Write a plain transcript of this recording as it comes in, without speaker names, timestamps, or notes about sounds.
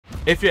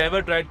If you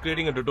ever tried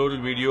creating a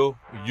tutorial video,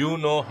 you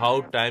know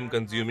how time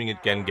consuming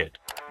it can get.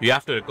 You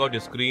have to record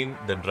your screen,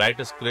 then write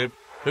a script,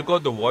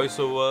 record the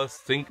voiceover,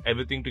 sync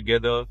everything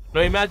together.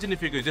 Now imagine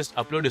if you could just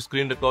upload a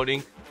screen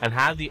recording and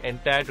have the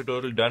entire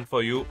tutorial done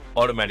for you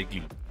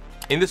automatically.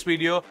 In this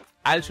video,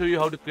 I'll show you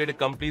how to create a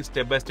complete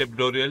step-by-step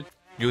tutorial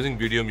using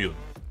VideoMule.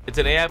 It's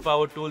an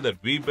AI-powered tool that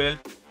we built,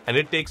 and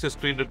it takes your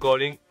screen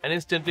recording and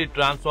instantly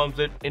transforms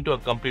it into a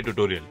complete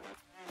tutorial.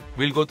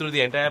 We'll go through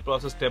the entire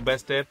process step by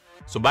step,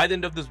 so by the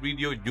end of this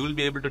video, you'll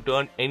be able to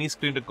turn any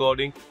screen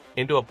recording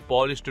into a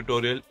polished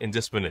tutorial in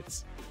just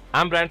minutes.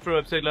 I'm Brian from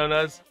Website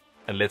Learners,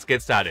 and let's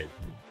get started.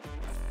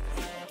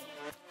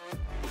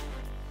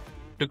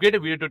 To create a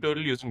video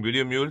tutorial using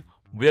VideoMule,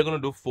 we are going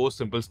to do 4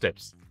 simple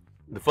steps.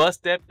 The first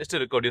step is to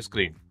record your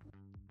screen.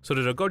 So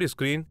to record your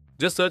screen,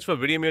 just search for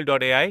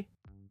videomule.ai,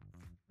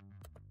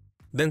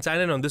 then sign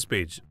in on this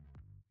page.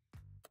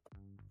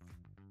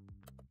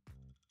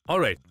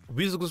 Alright,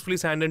 we successfully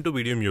signed into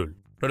VideoMule.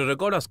 Now to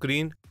record our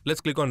screen, let's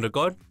click on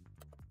record.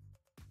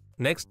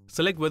 Next,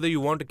 select whether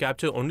you want to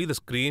capture only the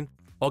screen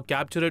or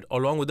capture it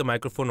along with the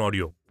microphone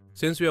audio.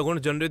 Since we are going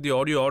to generate the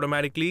audio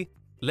automatically,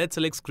 let's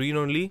select screen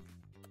only.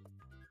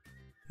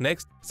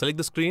 Next, select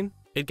the screen.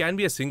 It can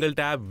be a single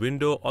tab,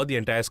 window or the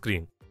entire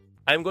screen.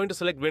 I'm going to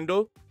select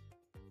window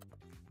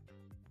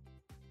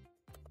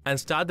and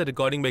start the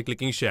recording by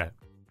clicking share.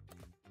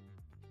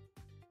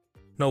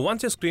 Now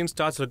once your screen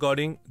starts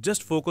recording,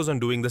 just focus on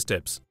doing the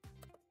steps.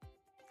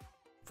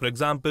 For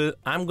example,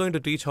 I'm going to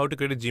teach how to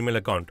create a Gmail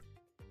account.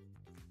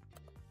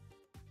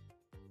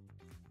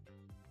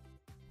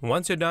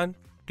 Once you're done,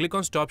 click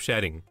on stop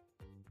sharing.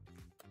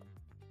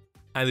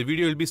 And the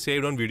video will be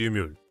saved on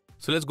VideoMule.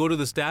 So let's go to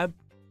this tab.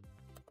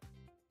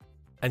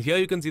 And here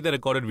you can see the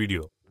recorded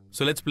video.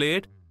 So let's play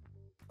it.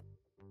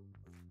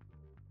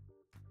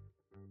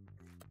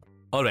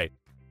 Alright,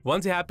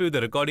 once you're happy with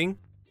the recording,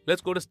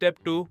 let's go to step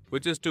 2,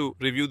 which is to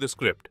review the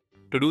script.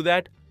 To do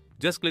that,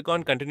 just click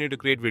on continue to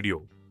create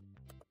video.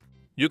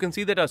 You can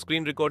see that our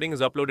screen recording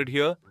is uploaded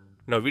here.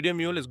 Now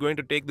VideoMule is going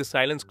to take the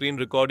silent screen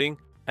recording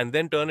and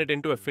then turn it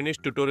into a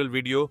finished tutorial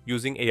video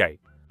using AI.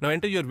 Now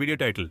enter your video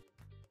title.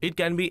 It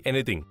can be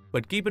anything,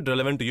 but keep it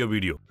relevant to your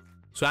video.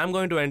 So I'm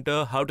going to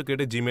enter how to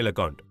create a Gmail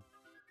account.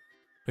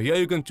 Here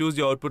you can choose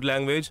your output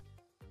language.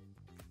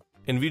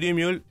 In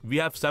VideoMule, we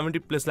have 70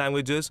 plus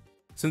languages.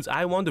 Since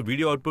I want the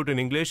video output in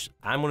English,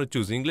 I'm going to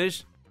choose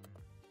English.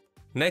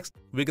 Next,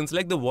 we can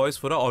select the voice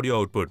for our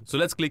audio output. So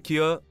let's click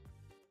here.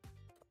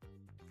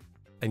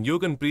 And you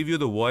can preview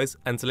the voice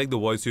and select the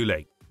voice you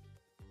like.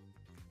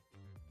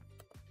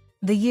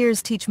 The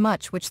years teach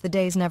much which the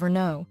days never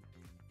know.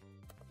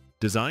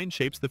 Design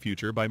shapes the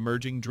future by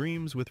merging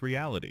dreams with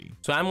reality.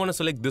 So I'm going to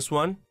select this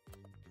one.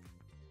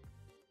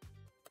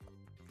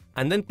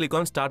 And then click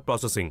on Start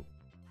Processing.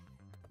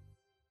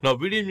 Now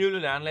VideoMule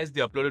will analyze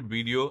the uploaded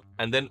video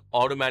and then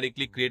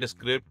automatically create a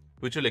script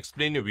which will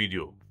explain your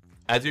video.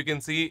 As you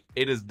can see,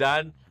 it is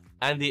done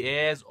and the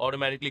AI has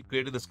automatically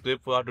created the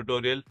script for our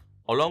tutorial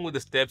along with the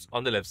steps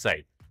on the left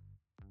side.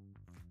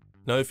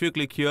 Now if you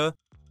click here,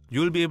 you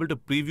will be able to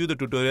preview the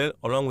tutorial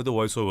along with the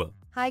voiceover.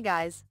 Hi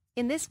guys,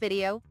 in this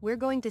video, we're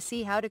going to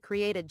see how to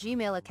create a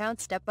Gmail account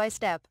step by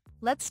step.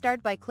 Let's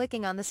start by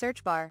clicking on the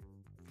search bar.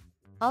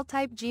 I'll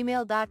type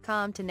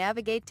gmail.com to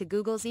navigate to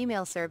Google's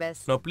email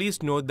service. Now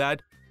please note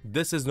that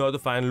this is not the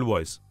final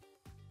voice.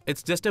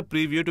 It's just a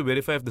preview to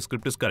verify if the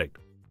script is correct.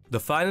 The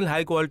final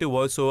high quality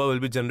voiceover will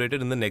be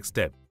generated in the next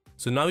step.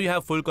 So now you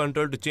have full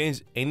control to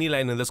change any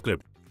line in the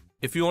script.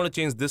 If you want to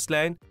change this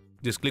line,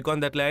 just click on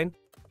that line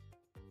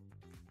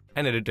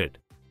and edit it.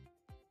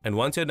 And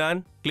once you're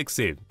done, click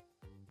save.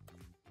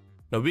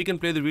 Now we can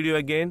play the video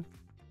again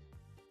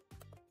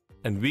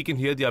and we can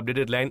hear the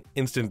updated line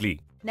instantly.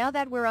 Now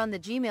that we're on the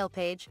Gmail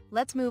page,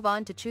 let's move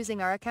on to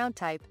choosing our account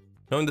type.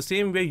 Now in the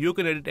same way, you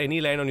can edit any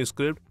line on your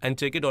script and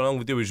check it along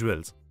with your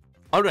visuals.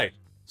 Alright,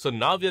 so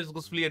now we have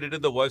successfully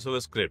edited the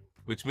voiceover script,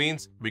 which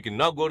means we can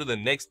now go to the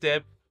next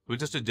step,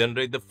 which is to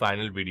generate the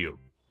final video.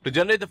 To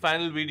generate the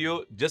final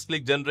video, just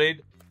click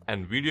generate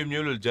and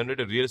VideoMule will generate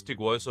a realistic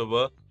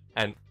voiceover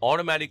and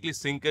automatically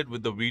sync it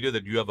with the video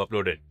that you have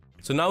uploaded.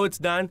 So now it's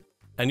done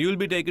and you will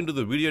be taken to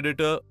the video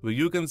editor where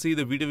you can see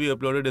the video we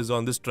uploaded is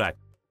on this track.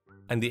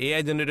 And the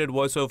AI generated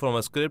voiceover from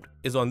our script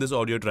is on this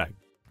audio track.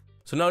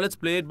 So now let's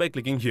play it by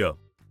clicking here.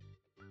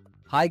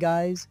 Hi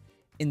guys,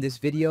 in this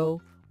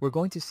video, we're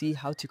going to see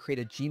how to create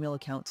a Gmail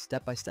account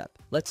step by step.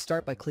 Let's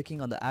start by clicking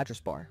on the address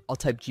bar. I'll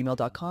type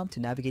gmail.com to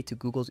navigate to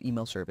Google's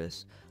email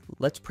service.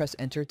 Let's press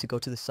enter to go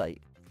to the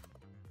site.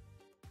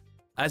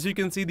 As you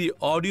can see, the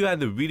audio and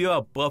the video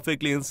are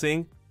perfectly in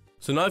sync.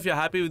 So now if you're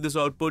happy with this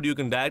output, you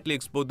can directly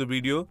export the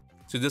video.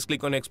 So just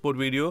click on export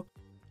video.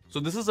 So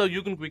this is how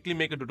you can quickly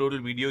make a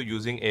tutorial video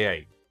using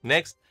AI.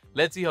 Next,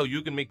 let's see how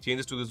you can make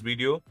changes to this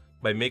video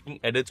by making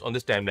edits on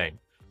this timeline.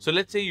 So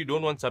let's say you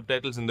don't want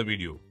subtitles in the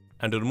video.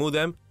 And to remove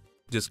them,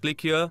 just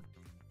click here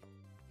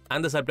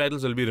and the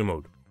subtitles will be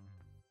removed.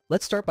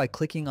 Let's start by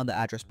clicking on the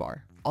address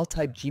bar. I'll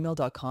type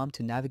gmail.com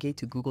to navigate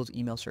to Google's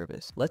email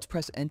service. Let's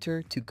press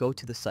enter to go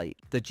to the site.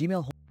 The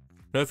Gmail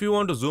Now if you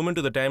want to zoom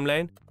into the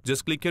timeline,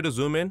 just click here to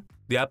zoom in.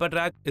 The upper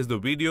track is the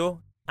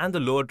video and the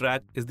lower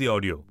track is the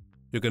audio.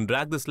 You can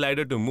drag the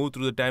slider to move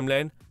through the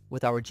timeline.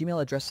 With our Gmail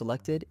address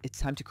selected, it's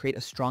time to create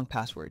a strong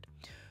password.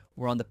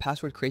 We're on the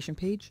password creation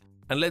page.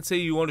 And let's say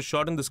you want to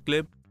shorten this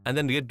clip and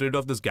then get rid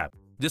of this gap.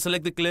 Just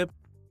select the clip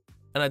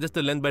and adjust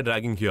the length by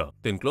dragging here.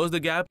 Then close the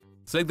gap,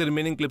 select the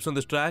remaining clips on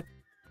this track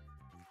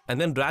and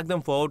then drag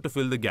them forward to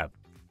fill the gap.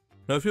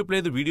 Now if you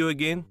play the video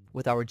again,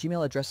 with our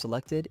Gmail address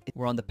selected,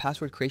 we're on the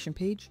password creation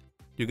page.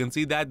 You can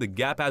see that the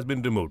gap has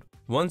been removed.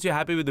 Once you're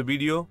happy with the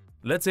video,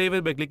 let's save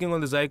it by clicking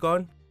on this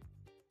icon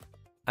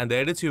and the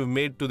edits you've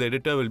made to the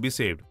editor will be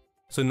saved.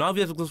 So now we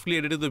have successfully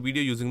edited the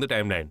video using the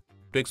timeline.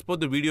 To export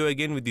the video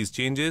again with these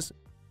changes,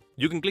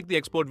 you can click the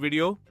export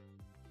video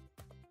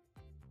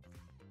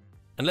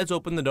and let's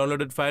open the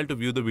downloaded file to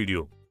view the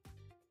video.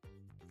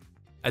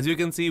 As you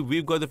can see,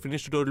 we've got the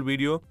finished tutorial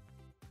video.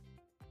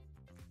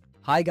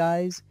 Hi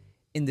guys,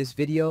 in this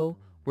video,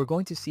 we're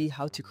going to see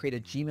how to create a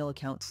Gmail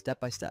account step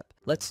by step.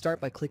 Let's start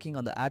by clicking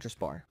on the address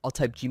bar. I'll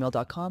type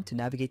gmail.com to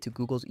navigate to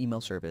Google's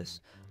email service.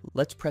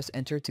 Let's press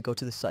enter to go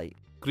to the site.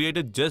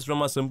 Created just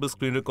from a simple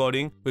screen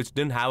recording which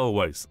didn't have a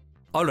voice.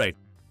 Alright,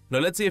 now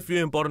let's see a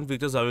few important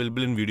features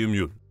available in Video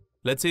Mule.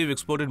 Let's say you've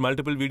exported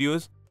multiple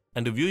videos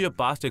and to view your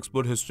past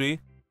export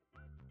history,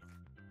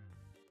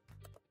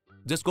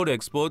 just go to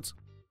Exports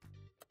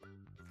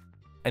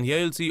and here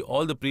you'll see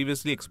all the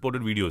previously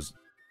exported videos.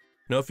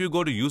 Now if you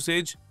go to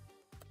Usage,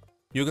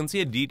 you can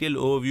see a detailed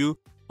overview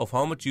of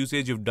how much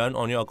usage you've done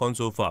on your account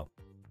so far.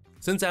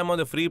 Since I'm on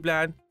the free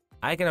plan,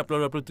 I can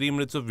upload up to 3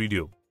 minutes of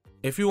video.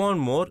 If you want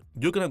more,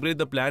 you can upgrade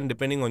the plan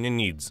depending on your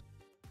needs.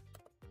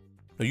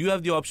 Now you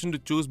have the option to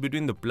choose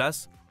between the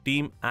Plus,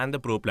 Team and the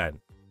Pro plan.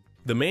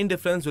 The main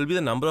difference will be the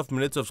number of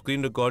minutes of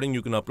screen recording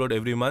you can upload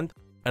every month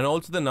and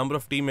also the number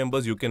of team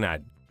members you can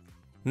add.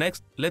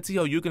 Next, let's see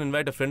how you can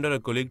invite a friend or a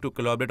colleague to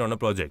collaborate on a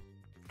project.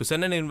 To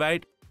send an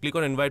invite, click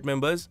on Invite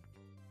Members.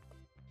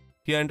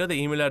 Here enter the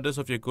email address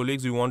of your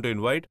colleagues you want to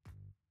invite.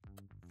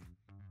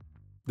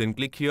 Then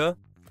click here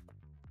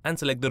and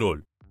select the role.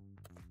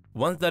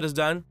 Once that is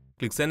done,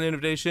 click Send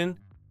Invitation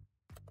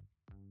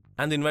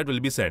and the invite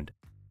will be sent.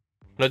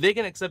 Now they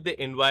can accept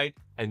the invite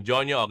and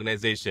join your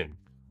organization.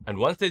 And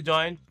once they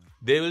join,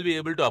 they will be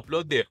able to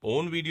upload their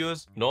own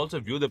videos and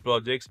also view the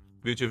projects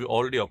which you've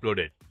already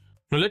uploaded.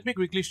 Now let me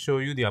quickly show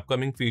you the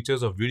upcoming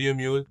features of Video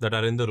Mule that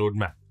are in the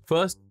roadmap.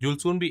 First, you'll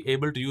soon be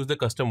able to use the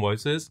custom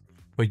voices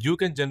where you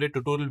can generate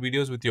tutorial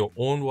videos with your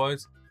own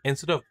voice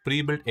instead of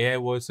pre-built AI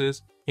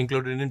voices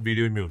included in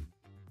Video Mule.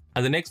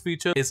 And the next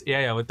feature is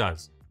AI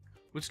avatars,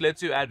 which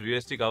lets you add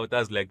realistic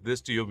avatars like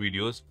this to your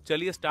videos.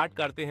 चलिए start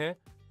करते हैं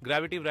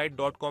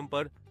GravityWrite.com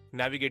पर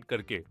navigate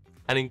करके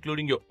and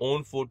including your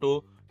own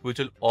photo which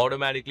will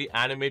automatically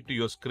animate to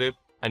your script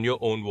and your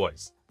own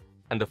voice.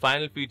 And the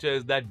final feature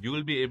is that you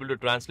will be able to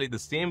translate the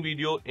same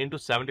video into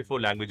 74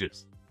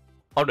 languages.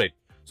 Alright,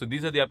 so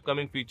these are the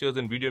upcoming features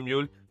in Video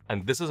Mule.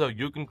 And this is how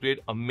you can create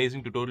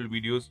amazing tutorial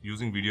videos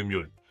using Video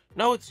Mule.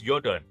 Now it's your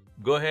turn.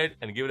 Go ahead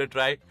and give it a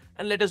try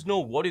and let us know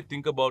what you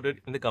think about it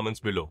in the comments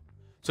below.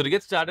 So to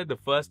get started, the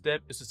first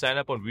step is to sign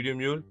up on Video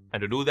Mule,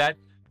 and to do that,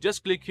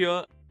 just click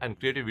here and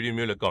create a Video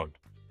Mule account.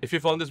 If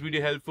you found this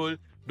video helpful,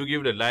 do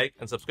give it a like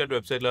and subscribe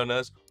to Website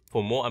Learners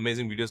for more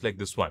amazing videos like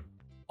this one.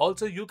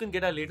 Also, you can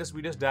get our latest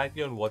videos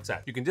directly on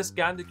WhatsApp. You can just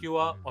scan the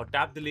QR or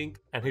tap the link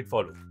and hit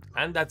follow.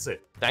 And that's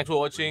it. Thanks for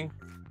watching.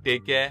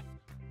 Take care.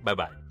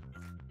 Bye-bye.